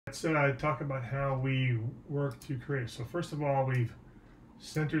Let's talk about how we work to create. So first of all, we've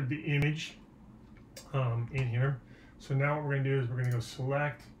centered the image in here. So now what we're going to do is we're going to go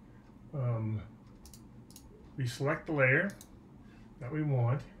select, we select the layer that we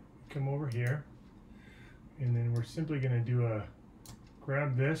want, come over here, and then we're simply going to do a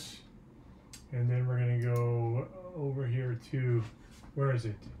grab this, and then we're going to go over here to, where is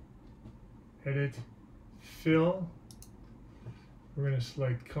it? Edit, fill. We're going to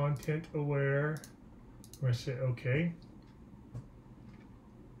select content aware. We're going to say OK.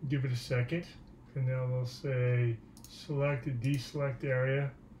 Give it a second, and now we'll say select a deselect area.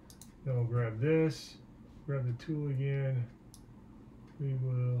 Then we'll grab this, grab the tool again. We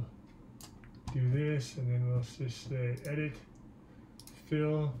will do this, and then we'll just say edit,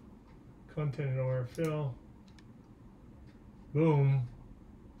 fill, content aware fill. Boom.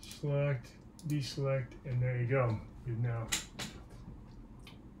 Select, deselect, and there you go. We've now